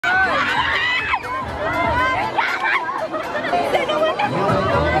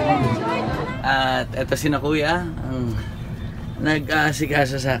At eto si na kuya ang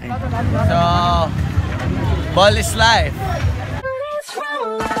nag-aasikaso sa akin. So, ball is life.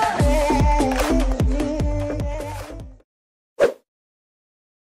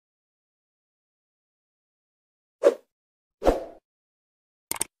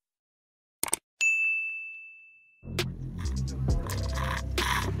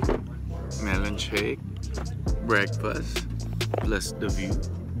 Melon shake, breakfast, plus the view.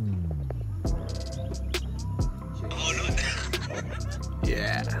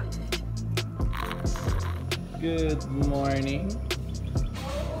 Yeah. Good morning.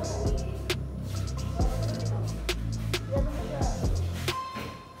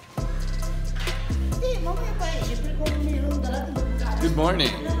 Good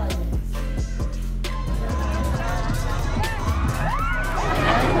morning.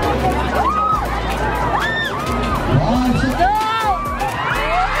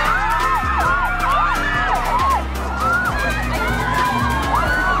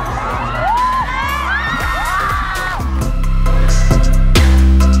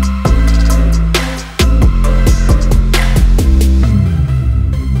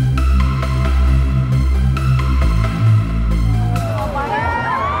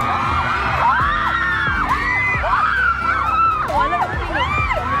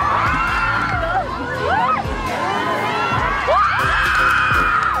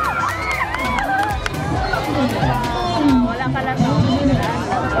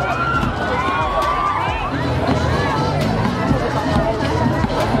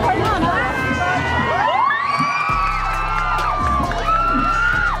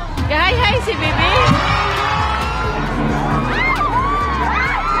 Si Bibi.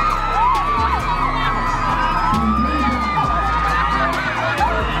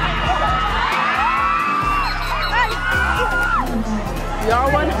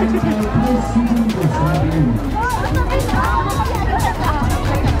 Yawan.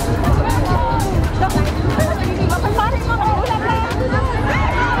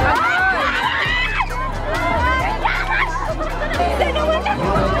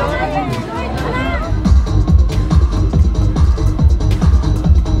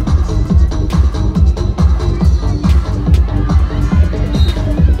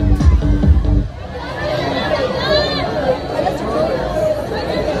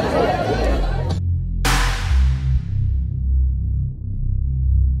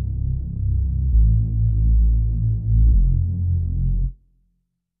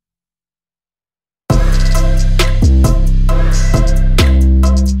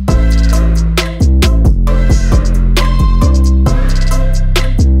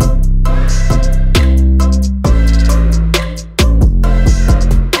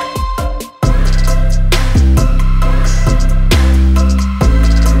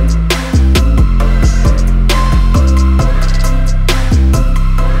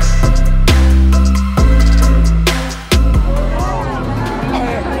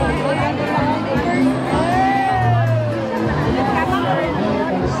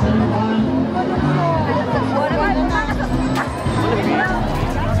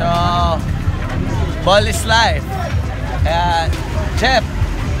 Ball is life. Kaya, Chef,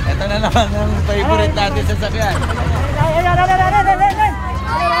 ito na naman ang favorite natin sa sakyan.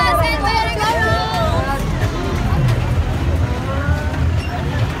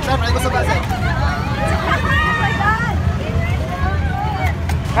 Chef, ay ko sa basa.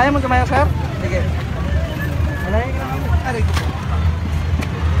 Kaya mo tumayo, Chef? Sige. Aray ko.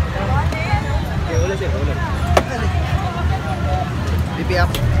 Okay, ulit Chef, ulit. Pipi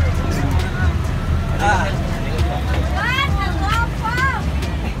up.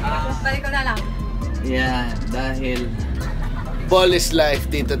 Balik ko na lang. Yeah, dahil ball is life,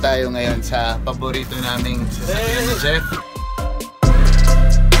 dito tayo ngayon sa paborito naming sasakyan ni Chef.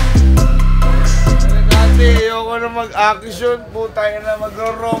 Kasi ayoko na mag-action, puta na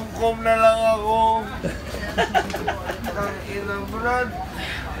mag-romcom na lang ako. Ang inang brad.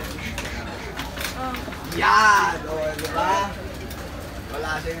 Yan! O, diba?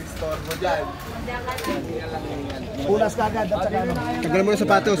 Wala siyang store mo dyan. Punas ka agad at saka ano. Tanggalan mo na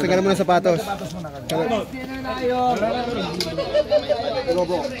sapatos, tanggalan mo na sapatos.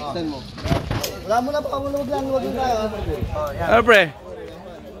 Lobo, stand mo. Wala mo na pa, wag lang, wag lang tayo. Ano pre?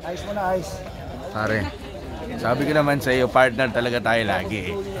 Ayos mo na, ayos. Pare, sabi ko naman sa iyo, partner talaga tayo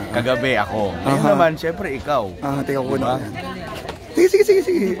lagi. Kagabi ako. Ngayon naman, syempre ikaw. Teka ko na.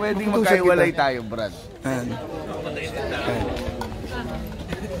 Sige. Pwedeng magkaiwalay tayo, Brad. Okay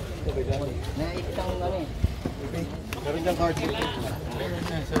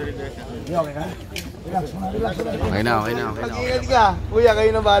na. Mag-ingat ka. Kuya,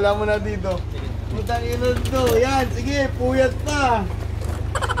 kayo na bahala mo na dito. Putang ina to. Yan, sige, puyat na.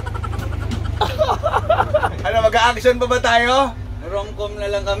 Ano, mag-action pa ba tayo? Rom-com na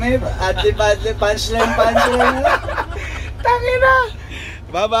lang kami. Adli-padli, punchline na lang. Tangina.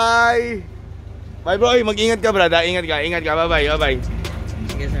 Bye-bye. Bye bro, mag-ingat ka brada. Ingat ka. Bye-bye.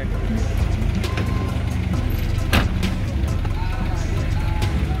 Sige sir.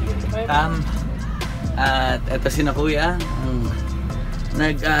 At eto si na kuya ang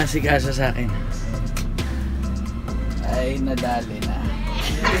nag-aasikaso sa akin. Ay nadali na.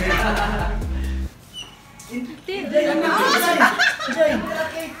 Okay,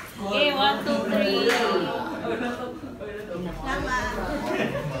 1, 2, 3.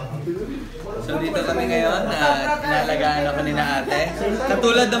 So dito kami ngayon at inalagaan ako ni na ate.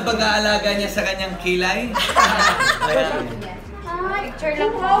 Katulad ng pag-aalaga niya sa kanyang kilay. Ayan. Picture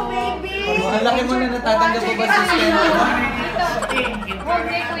lang po, baby. Ang laki mo na natatanggap mo ba sa sustento? Hold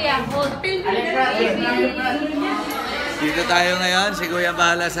me, kuya. Hold. Baby. Dito tayo ngayon, si kuya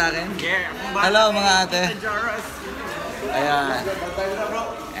bahala sa akin. Hello mga ate. Joross. Ayan.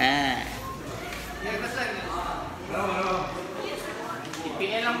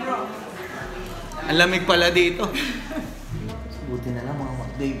 IPL lang bro. Ang lamig pala dito. Buti na lang mga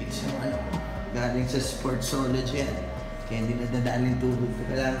McDavids yung ano, galing sa sportsology yan. Kaya hindi nadadaan yung tubig.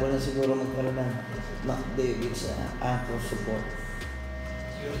 Kailangan ko lang siguro magkaroon ng McDavids sa ankle support.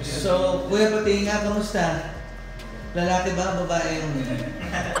 So, kuya pati nga, kamusta? Lalaki ba? Babae yung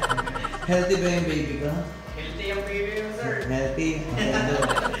healthy ba yung baby ko? Healthy yung baby mo, sir. Healthy? Okay, good.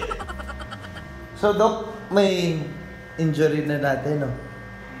 So, Doc, may injury na dati, no?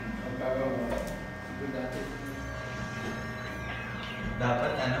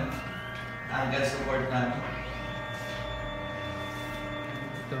 Dapat, ano? Angle support namin.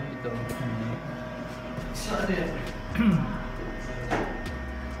 Ito. So, ano yun?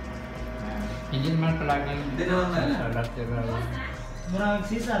 Hindi naman palagi Hindi naman sa lateral Maraming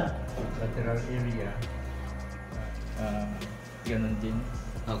season. area. Ganon din.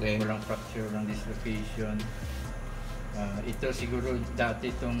 Okay. Walang fracture, walang dislocation. Ito siguro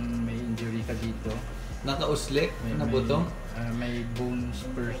dati itong may injury ka dito. Nakauslik? Nabuto? May bone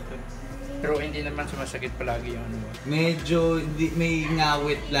spurs. Pero hindi naman sumasakit palagi yung ano. Medyo may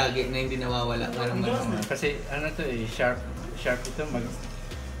ngawit lagi na hindi nawawala. Parang Kasi ano to sharp ito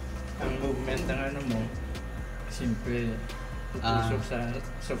ang movement ng ano mo, simple tutusok sa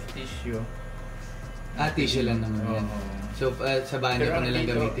soft tissue. Tissue lang naman yan. So, sa banyo ko nalang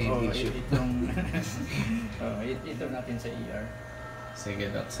gamitin yung tissue. Ito natin sa ER.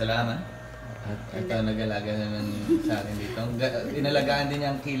 Sige, Doc. Salamat. At ito, nag-alaga naman sa akin dito. Inalagaan din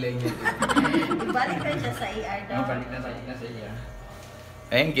niya ang kilay niya. Balik na siya sa ER daw. Balik na sa ER.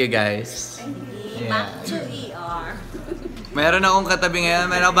 Thank you, guys. Hindi. Back to ER. Meron akong katabi ngayon.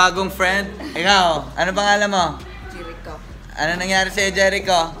 Meron akong bagong friend. Ikaw, ano pangalan mo? Jericho. Ano nangyari sa'yo,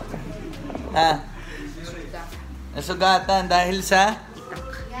 Jericho? Ha? Nasugatan dahil sa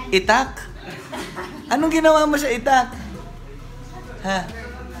itak. Anong ginawa mo sa itak? Ha?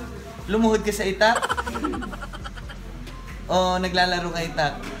 Lumuhod ka sa itak? O naglalaro ka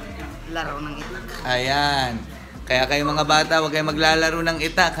itak? Laro ng itak. Ayan. Kaya kayo mga bata, huwag kayong maglalaro ng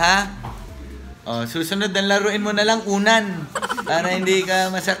itak, ha? O, susunod na laruin mo na lang unan para hindi ka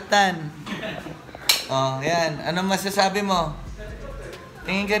masaktan. O, yan. Anong masasabi mo?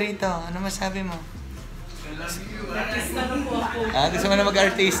 Tingin ka rito. Anong masasabi mo? Gusto mo na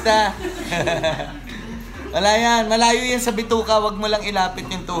mag-artista? Wala yan. Malayo yan sa bituka. Huwag mo lang ilapit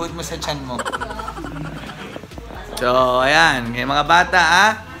yung tuhod mo sa tiyan mo. So, ayan. Yung mga bata,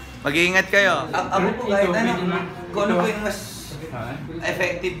 mag-iingat kayo. Ako po kahit ano. Kung ano po yung mas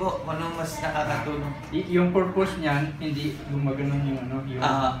effective po. Kung ano mas nakakatulong. Yung purpose niyan, hindi gumaganon yung ano.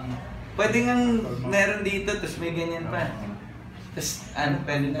 Pwede nga meron dito, tapos may ganyan pa. Tapos ano,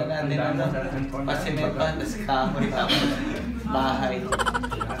 pwede na natin ano, pasimentohan, tapos kahoy, tapos bahay.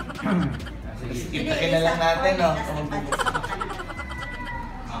 Tapos itakin na lang natin, no?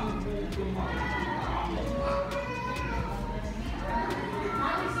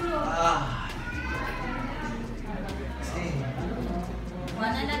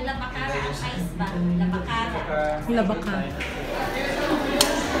 Wala na Napaka ice ba? Napaka. Labaka.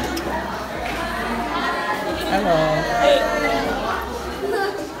 Hello.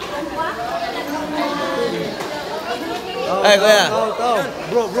 Ay, kuya.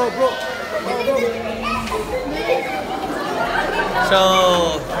 Bro. So,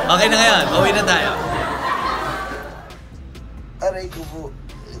 okay na ngayon. Pauwi na tayo. Aray ko po.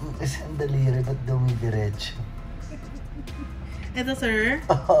 Isang daliri, ba't dumidiretso? Ito, sir.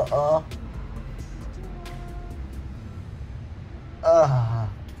 Oo.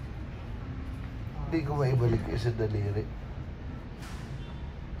 Hindi ko maibalik kayo sa daliri.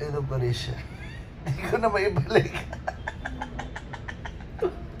 Ito pa rin siya. Hindi ko na maibalik.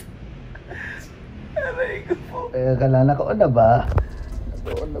 Aray ko po. Eh, kalala ko na ba?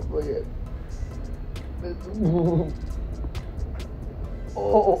 Oo na po yan.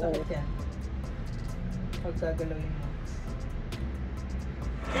 Oo. Sakit yan. Pag gagalawin mo.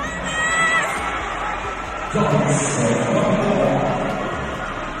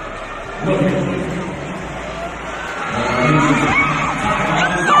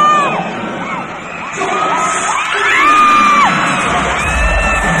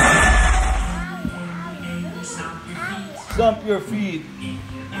 Stomp your feet.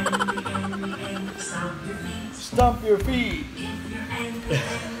 Stomp your feet.